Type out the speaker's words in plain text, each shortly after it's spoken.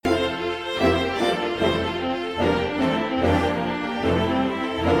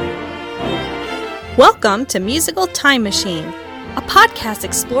Welcome to Musical Time Machine, a podcast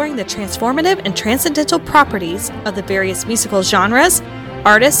exploring the transformative and transcendental properties of the various musical genres,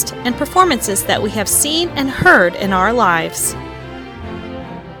 artists, and performances that we have seen and heard in our lives.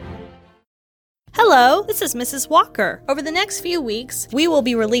 Hello, this is Mrs. Walker. Over the next few weeks, we will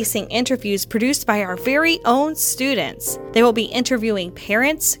be releasing interviews produced by our very own students. They will be interviewing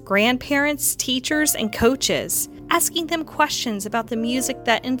parents, grandparents, teachers, and coaches, asking them questions about the music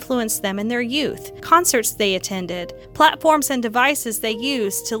that influenced them in their youth, concerts they attended, platforms and devices they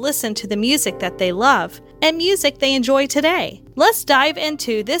used to listen to the music that they love, and music they enjoy today. Let's dive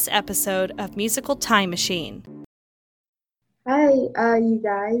into this episode of Musical Time Machine. Hi, you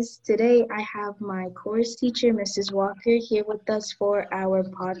guys. Today I have my chorus teacher, Mrs. Walker, here with us for our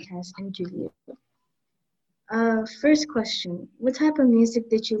podcast interview. First question, what type of music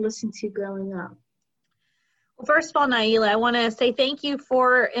did you listen to growing up? Well, first of all, Nailah, I want to say thank you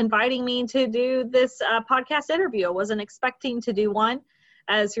for inviting me to do this podcast interview. I wasn't expecting to do one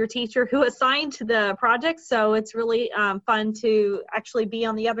as your teacher who assigned to the project, so it's really fun to actually be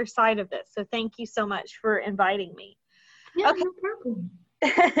on the other side of this. So thank you so much for inviting me. Yeah, okay. No problem.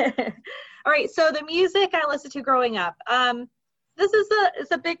 All right, so the music I listened to growing up. This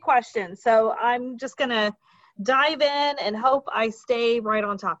is a big question, so I'm just going to dive in and hope I stay right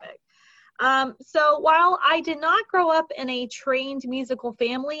on topic. So while I did not grow up in a trained musical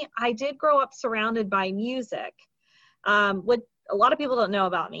family, I did grow up surrounded by music. What a lot of people don't know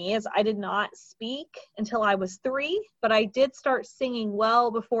about me is I did not speak until I was 3, but I did start singing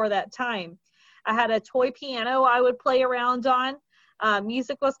well before that time. I had a toy piano I would play around on.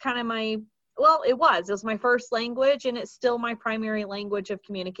 Music was kind of it was my first language, and it's still my primary language of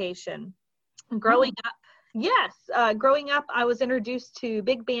communication. Growing up, I was introduced to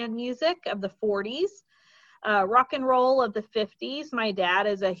big band music of the 40s, rock and roll of the 50s. My dad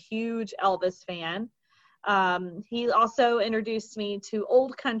is a huge Elvis fan. He also introduced me to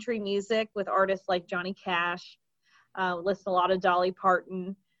old country music with artists like Johnny Cash, listened to a lot of Dolly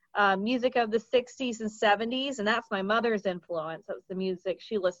Parton. Music of the 60s and 70s, and that's my mother's influence. That was the music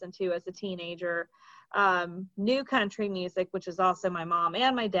she listened to as a teenager. New country music, which is also my mom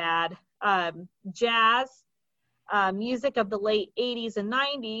and my dad. Jazz, music of the late 80s and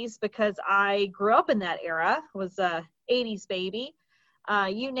 90s, because I grew up in that era, was a 80s baby.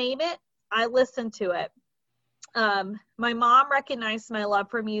 You name it, I listened to it. My mom recognized my love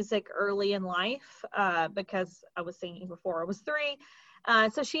for music early in life because I was singing before I was 3.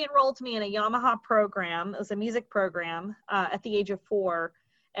 So she enrolled me in a Yamaha program. It was a music program at the age of 4.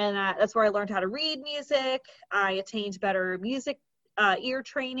 And that's where I learned how to read music. I attained better music ear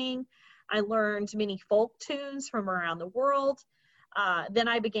training. I learned many folk tunes from around the world. Then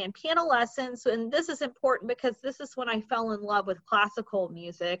I began piano lessons. And this is important because this is when I fell in love with classical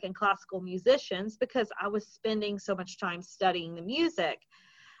music and classical musicians, because I was spending so much time studying the music.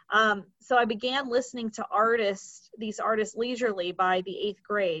 So I began listening to these artists leisurely by the 8th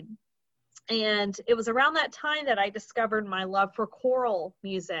grade. And it was around that time that I discovered my love for choral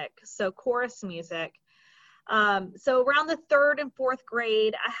music, so chorus music. So around the 3rd and 4th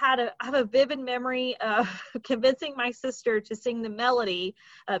grade, I have a vivid memory of convincing my sister to sing the melody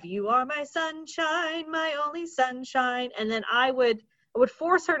of "You Are My Sunshine, My Only Sunshine," and then I would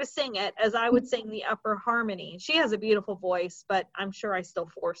force her to sing it as I would sing the upper harmony. She has a beautiful voice, but I'm sure I still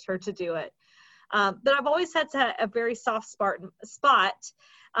forced her to do it. But I've always had a very soft spot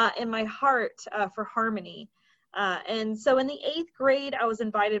in my heart for harmony. And so in the 8th grade, I was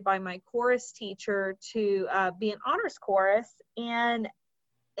invited by my chorus teacher to be an honors chorus. And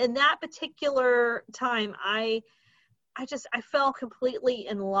in that particular time, I fell completely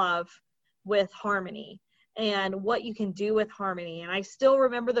in love with harmony and what you can do with harmony. And I still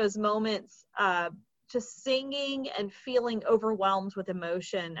remember those moments just singing and feeling overwhelmed with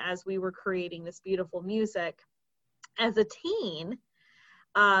emotion as we were creating this beautiful music. As a teen,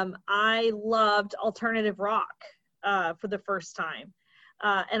 I loved alternative rock for the first time.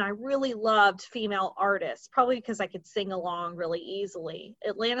 And I really loved female artists, probably because I could sing along really easily.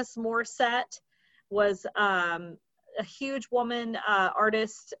 Alanis Morissette was a huge woman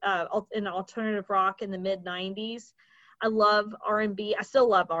artist in alternative rock in the mid-90s. I love R&B. I still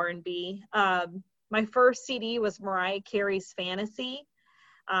love R&B. My first CD was Mariah Carey's Fantasy.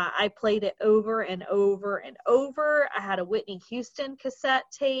 I played it over and over and over. I had a Whitney Houston cassette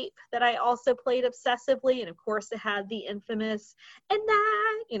tape that I also played obsessively. And of course it had the infamous "And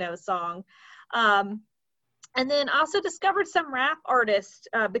That," song. And then I also discovered some rap artists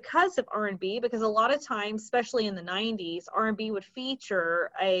because of R&B, because a lot of times, especially in the 90s, R&B would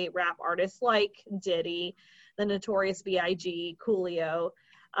feature a rap artist like Diddy, the Notorious B.I.G., Coolio.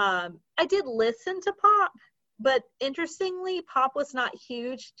 I did listen to pop, but interestingly, pop was not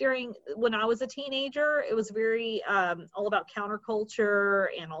huge when I was a teenager. It was very all about counterculture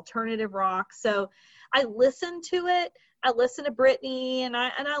and alternative rock. So I listened to it. I listened to Britney and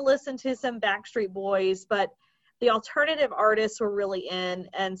I listened to some Backstreet Boys, but the alternative artists were really in.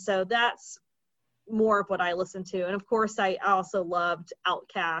 And so that's more of what I listened to. And of course, I also loved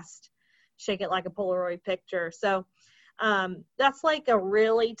Outkast, Shake It Like a Polaroid Picture. So that's like a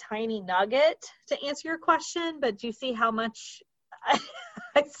really tiny nugget to answer your question, but do you see how much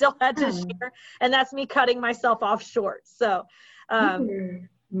I still had to share? And that's me cutting myself off short. So you're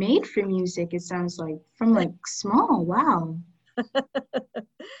made for music, it sounds like, from like small. Wow.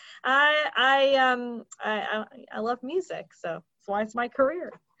 I love music, so that's why it's my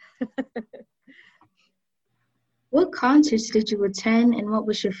career. What concerts did you attend and what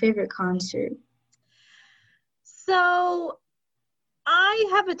was your favorite concert? So I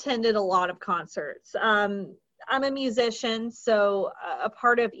have attended a lot of concerts. I'm a musician, so a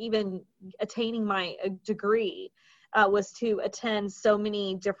part of even attaining my degree was to attend so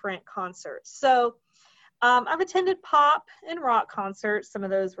many different concerts. So I've attended pop and rock concerts. Some of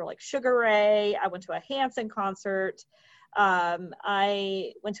those were like Sugar Ray. I went to a Hanson concert.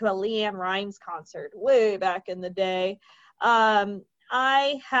 I went to a Leanne Rimes concert way back in the day.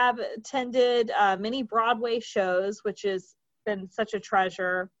 I have attended many Broadway shows, which has been such a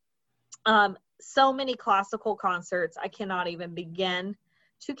treasure. So many classical concerts, I cannot even begin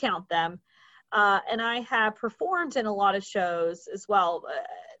to count them. And I have performed in a lot of shows as well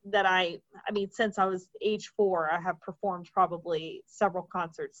that I mean, since I was age 4, I have performed probably several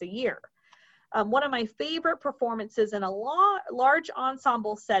concerts a year. One of my favorite performances in a large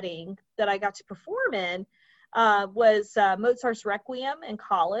ensemble setting that I got to perform in was Mozart's Requiem in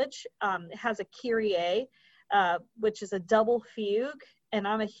college. It has a Kyrie, which is a double fugue, and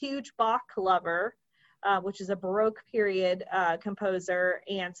I'm a huge Bach lover, which is a Baroque period composer,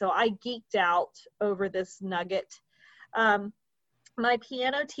 and so I geeked out over this nugget. My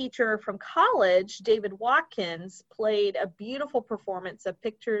piano teacher from college, David Watkins, played a beautiful performance of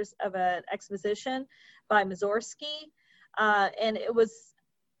Pictures of an Exposition by Mussorgsky, and it was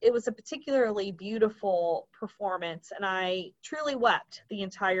a particularly beautiful performance, and I truly wept the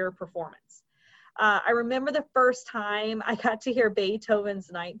entire performance. I remember the first time I got to hear Beethoven's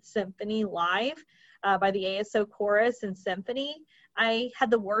Ninth Symphony live by the ASO Chorus and Symphony. I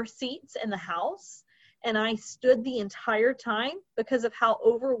had the worst seats in the house, and I stood the entire time because of how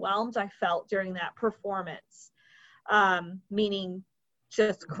overwhelmed I felt during that performance, meaning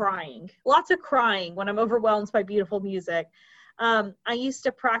just crying. Lots of crying when I'm overwhelmed by beautiful music. I used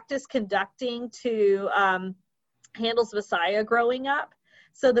to practice conducting to Handel's Messiah growing up.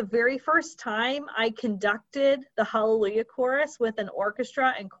 So the very first time I conducted the Hallelujah Chorus with an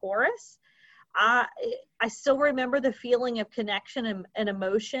orchestra and chorus, I still remember the feeling of connection and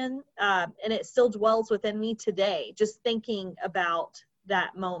emotion, and it still dwells within me today, just thinking about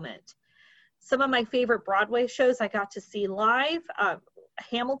that moment. Some of my favorite Broadway shows I got to see live.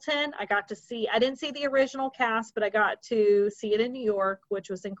 Hamilton, I didn't see the original cast, but I got to see it in New York, which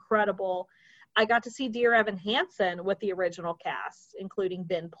was incredible. I got to see Dear Evan Hansen with the original cast, including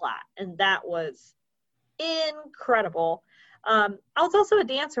Ben Platt, and that was incredible. I was also a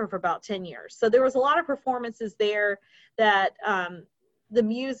dancer for about 10 years. So there was a lot of performances there that the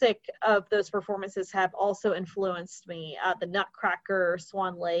music of those performances have also influenced me. The Nutcracker,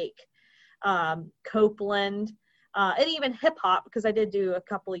 Swan Lake, Copeland, and even hip hop, because I did do a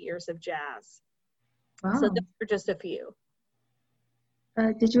couple of years of jazz. Wow. So those are just a few.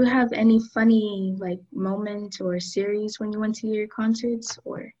 Did you have any funny moment or series when you went to your concerts,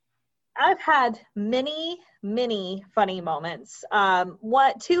 or? I've had many funny moments.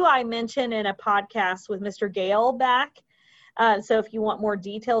 Two I mentioned in a podcast with Mr. Gale back. So if you want more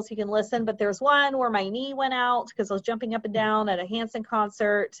details, you can listen. But there's one where my knee went out because I was jumping up and down at a Hanson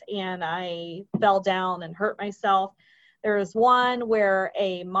concert and I fell down and hurt myself. There was one where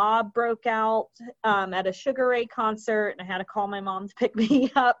a mob broke out at a Sugar Ray concert, and I had to call my mom to pick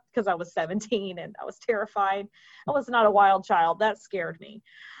me up because I was 17 and I was terrified. I was not a wild child. That scared me.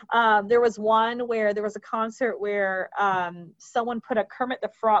 There was one where there was a concert where someone put a Kermit the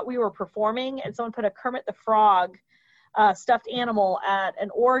Frog, we were performing, and someone put a Kermit the Frog stuffed animal at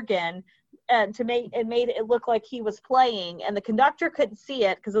an organ and made it look like he was playing, and the conductor couldn't see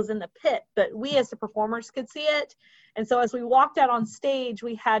it because it was in the pit, but we as the performers could see it. And so as we walked out on stage,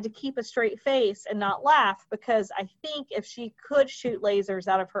 we had to keep a straight face and not laugh, because I think if she could shoot lasers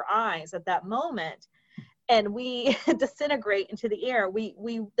out of her eyes at that moment and we disintegrate into the air,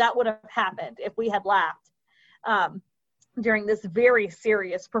 that would have happened if we had laughed. during this very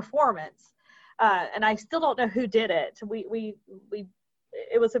serious performance. And I still don't know who did it.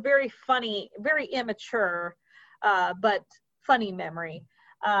 It was a very funny, very immature, but funny memory.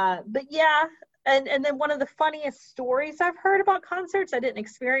 But yeah, and then one of the funniest stories I've heard about concerts, I didn't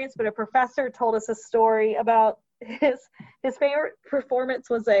experience, but a professor told us a story about his favorite performance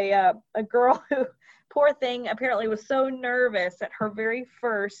was a girl who, poor thing, apparently was so nervous at her very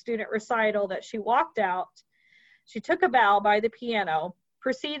first student recital that she walked out. She took a bow by the piano,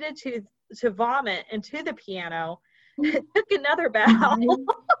 proceeded to vomit into the piano, took another bow.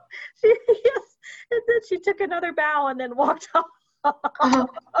 Yes, and then she took another bow and then walked off.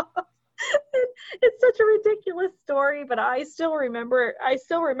 It's such a ridiculous story, but I still remember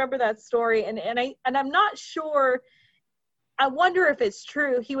that story, and I'm not sure. I wonder if it's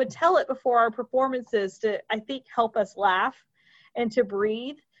true. He would tell it before our performances to, I think, help us laugh and to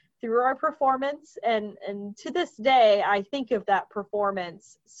breathe through our performance. And to this day, I think of that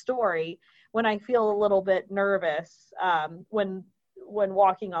performance story when I feel a little bit nervous when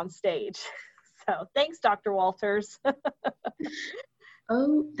walking on stage. So thanks, Dr. Walters.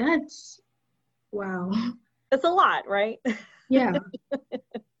 Oh, that's wow. It's a lot, right? Yeah.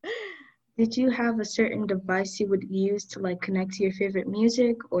 Did you have a certain device you would use to like connect to your favorite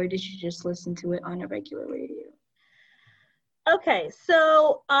music, or did you just listen to it on a regular radio? Okay,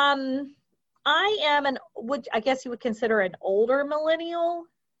 so I am I guess you would consider an older millennial,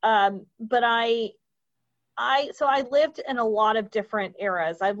 but I lived in a lot of different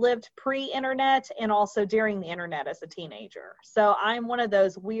eras. I've lived pre-internet and also during the internet as a teenager. So I'm one of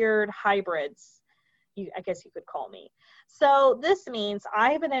those weird hybrids, I guess you could call me. So this means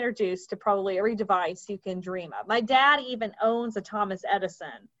I have been introduced to probably every device you can dream of. My dad even owns a Thomas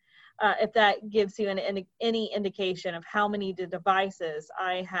Edison, if that gives you any indication of how many devices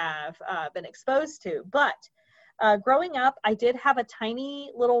I have been exposed to. But growing up, I did have a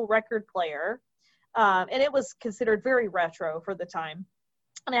tiny little record player, and it was considered very retro for the time.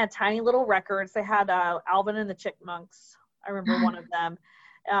 And I had tiny little records. They had Alvin and the Chipmunks. I remember one of them,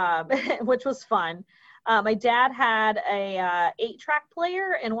 which was fun. My dad had a 8-track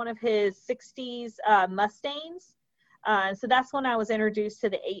player in one of his 60s Mustangs. So that's when I was introduced to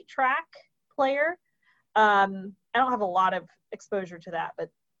the 8-track player. I don't have a lot of exposure to that, but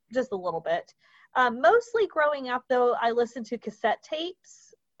just a little bit. Mostly growing up, though, I listened to cassette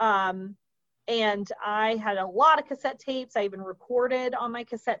tapes. And I had a lot of cassette tapes. I even recorded on my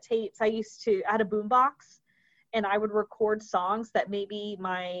cassette tapes. I had a boombox, and I would record songs that maybe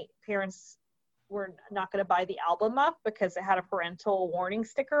my parents were not going to buy the album of because it had a parental warning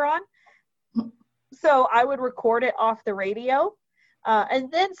sticker on. So I would record it off the radio.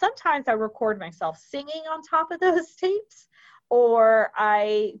 And then sometimes I record myself singing on top of those tapes, or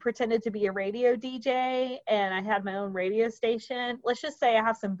I pretended to be a radio DJ and I had my own radio station. Let's just say I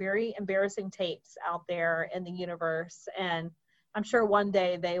have some very embarrassing tapes out there in the universe, and I'm sure one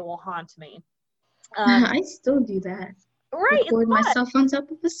day they will haunt me. I still do that. Right. Record myself on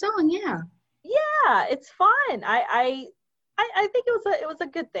top of a song. Yeah. Yeah, it's fun. I think it was a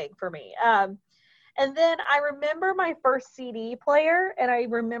good thing for me. And then I remember my first CD player, and I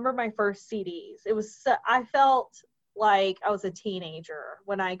remember my first CDs. I felt like I was a teenager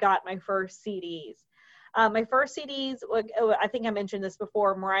when I got my first CDs. My first CDs, I think I mentioned this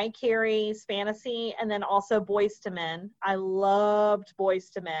before, Mariah Carey's Fantasy, and then also Boyz II Men. I loved Boyz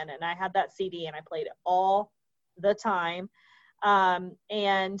II Men, and I had that CD, and I played it all the time.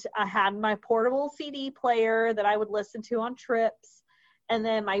 And I had my portable CD player that I would listen to on trips. And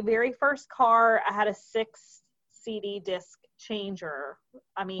then my very first car, I had a 6 CD disc changer.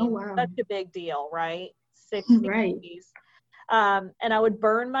 I mean, Oh, wow. Such a big deal, right? 6 Right. CDs. And I would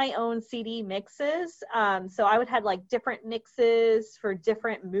burn my own CD mixes. So I would have like different mixes for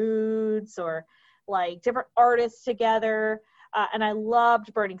different moods or like different artists together. And I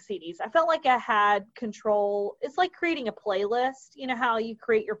loved burning CDs. I felt like I had control. It's like creating a playlist. You know how you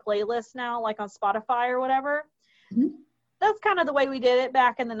create your playlist now, like on Spotify or whatever? Mm-hmm. That's kind of the way we did it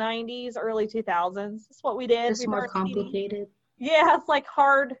back in the 90s, early 2000s. That's what we did. It's more complicated. Yeah, it's like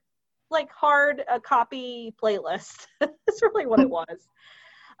hard copy playlist. That's really what it was.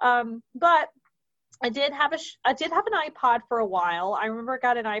 But I did have an iPod for a while. I remember I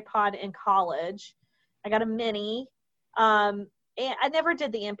got an iPod in college. I got a mini. And I never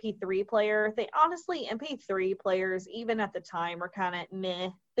did the MP3 player. Honestly, MP3 players, even at the time, were kind of meh.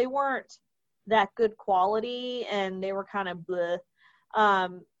 They weren't that good quality, and they were kind of bleh.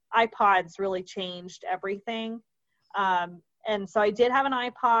 iPods really changed everything. And so I did have an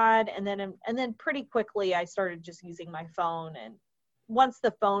iPod, and then pretty quickly I started just using my phone. And once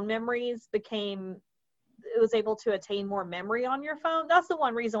the phone memories became it was able to attain more memory on your phone. That's the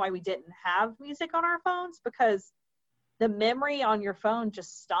one reason why we didn't have music on our phones, because the memory on your phone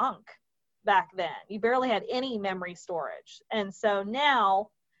just stunk back then. You barely had any memory storage. And so now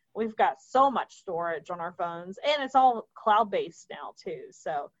we've got so much storage on our phones, and it's all cloud-based now too.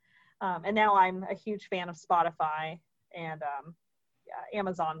 So, and now I'm a huge fan of Spotify and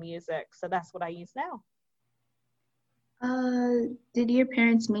Amazon Music. So that's what I use now. Did your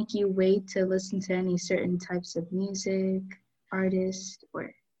parents make you wait to listen to any certain types of music, artists,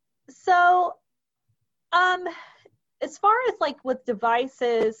 or? So, as far as like with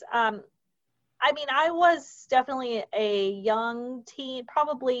devices, I mean, I was definitely a young teen,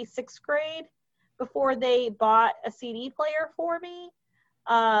 probably 6th grade, before they bought a CD player for me.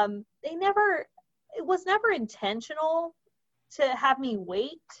 It was never intentional to have me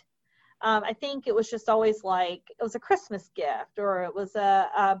wait. I think it was just always like, it was a Christmas gift or it was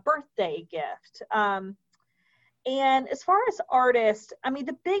a birthday gift. And as far as artists, I mean,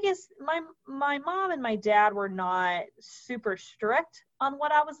 the biggest, my mom and my dad were not super strict on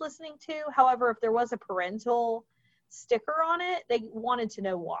what I was listening to. However, if there was a parental sticker on it, they wanted to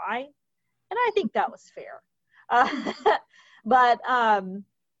know why. And I think that was fair.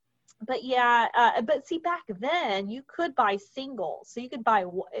 But yeah, but see, back then you could buy singles. So you could buy,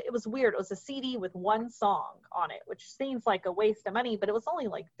 it was weird. It was a CD with one song on it, which seems like a waste of money, but it was only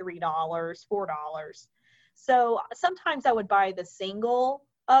like $3, $4. So sometimes I would buy the single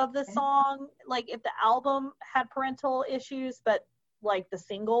of the song, like if the album had parental issues, but like the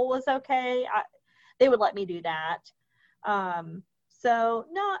single was okay, they would let me do that. So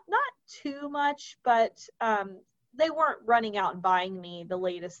not too much, but they weren't running out and buying me the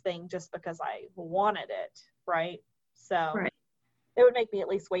latest thing just because I wanted it, right? So Right. They would make me at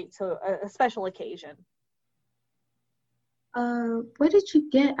least wait till a special occasion. What did you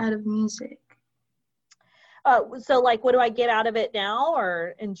get out of music? So like, what do I get out of it now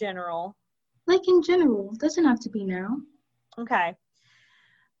or in general? Like in general, doesn't have to be now. Okay.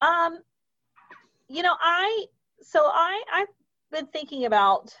 You know, I've been thinking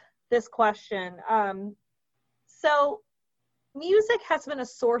about this question. So music has been a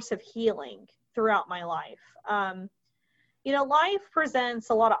source of healing throughout my life. You know, life presents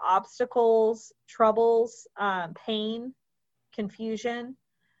a lot of obstacles, troubles, pain, confusion.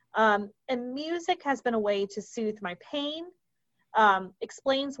 And music has been a way to soothe my pain,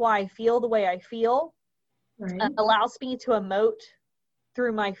 explains why I feel the way I feel, Right. allows me to emote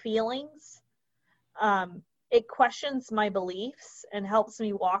through my feelings. It questions my beliefs and helps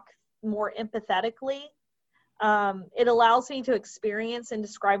me walk more empathetically. It allows me to experience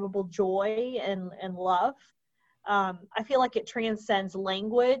indescribable joy and love. I feel like it transcends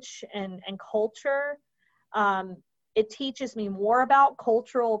language and culture. It teaches me more about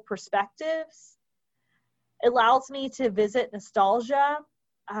cultural perspectives. It allows me to visit nostalgia.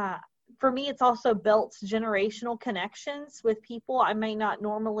 For me, it's also built generational connections with people I may not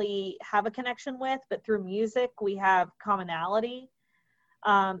normally have a connection with, but through music, we have commonality.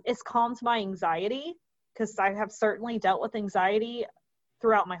 It's calmed my anxiety because I have certainly dealt with anxiety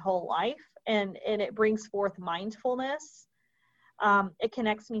throughout my whole life, and it brings forth mindfulness. It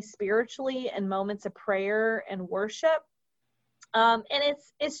connects me spiritually in moments of prayer and worship. And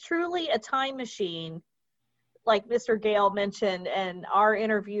it's truly a time machine, like Mr. Gale mentioned in our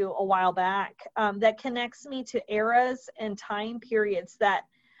interview a while back, that connects me to eras and time periods that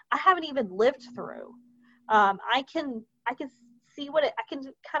I haven't even lived through. I can see I can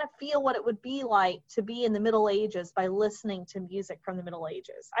kind of feel what it would be like to be in the Middle Ages by listening to music from the Middle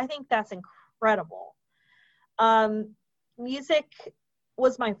Ages. I think that's incredible. Music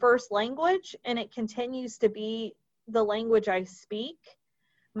was my first language, and it continues to be the language I speak.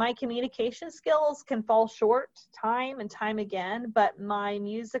 My communication skills can fall short time and time again, but my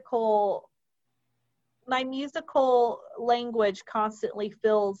musical language constantly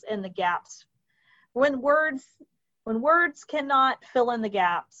fills in the gaps. When words cannot fill in the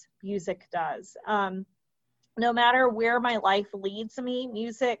gaps, music does. No matter where my life leads me,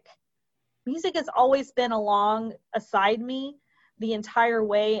 music has always been alongside me the entire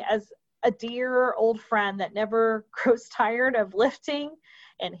way as a dear old friend that never grows tired of lifting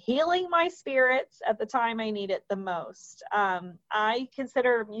and healing my spirits at the time I need it the most. I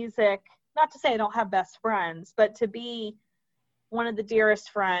consider music, not to say I don't have best friends, but to be one of the dearest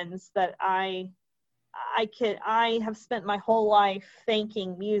friends that I have spent my whole life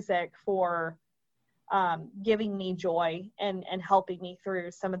thanking music for giving me joy and helping me through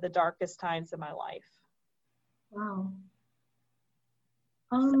some of the darkest times of my life. Wow.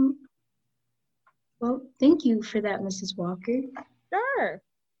 Well, thank you for that, Mrs. Walker. Sure.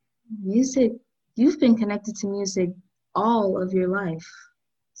 Music you've been connected to music all of your life,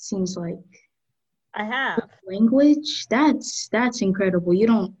 seems like. I have. Language, that's incredible. You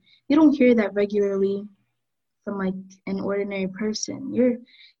don't hear that regularly from like an ordinary person. You're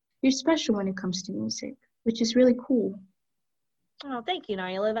special when it comes to music, which is really cool. Oh, thank you,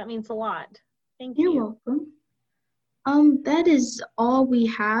 Nailah. That means a lot. Thank You're you. welcome. That is all we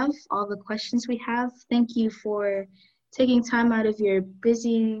have, all the questions we have. Thank you for taking time out of your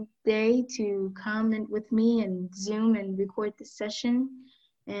busy day to come in with me and Zoom and record this session.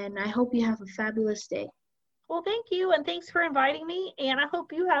 And I hope you have a fabulous day. Well, thank you, and thanks for inviting me, and I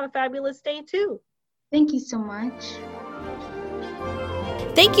hope you have a fabulous day too. Thank you so much.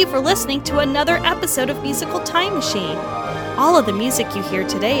 Thank you for listening to another episode of Musical Time Machine. All of the music you hear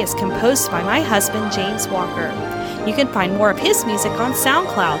today is composed by my husband, James Walker. You can find more of his music on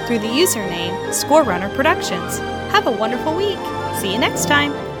SoundCloud through the username Score Runner Productions. Have a wonderful week. See you next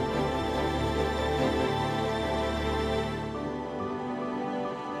time.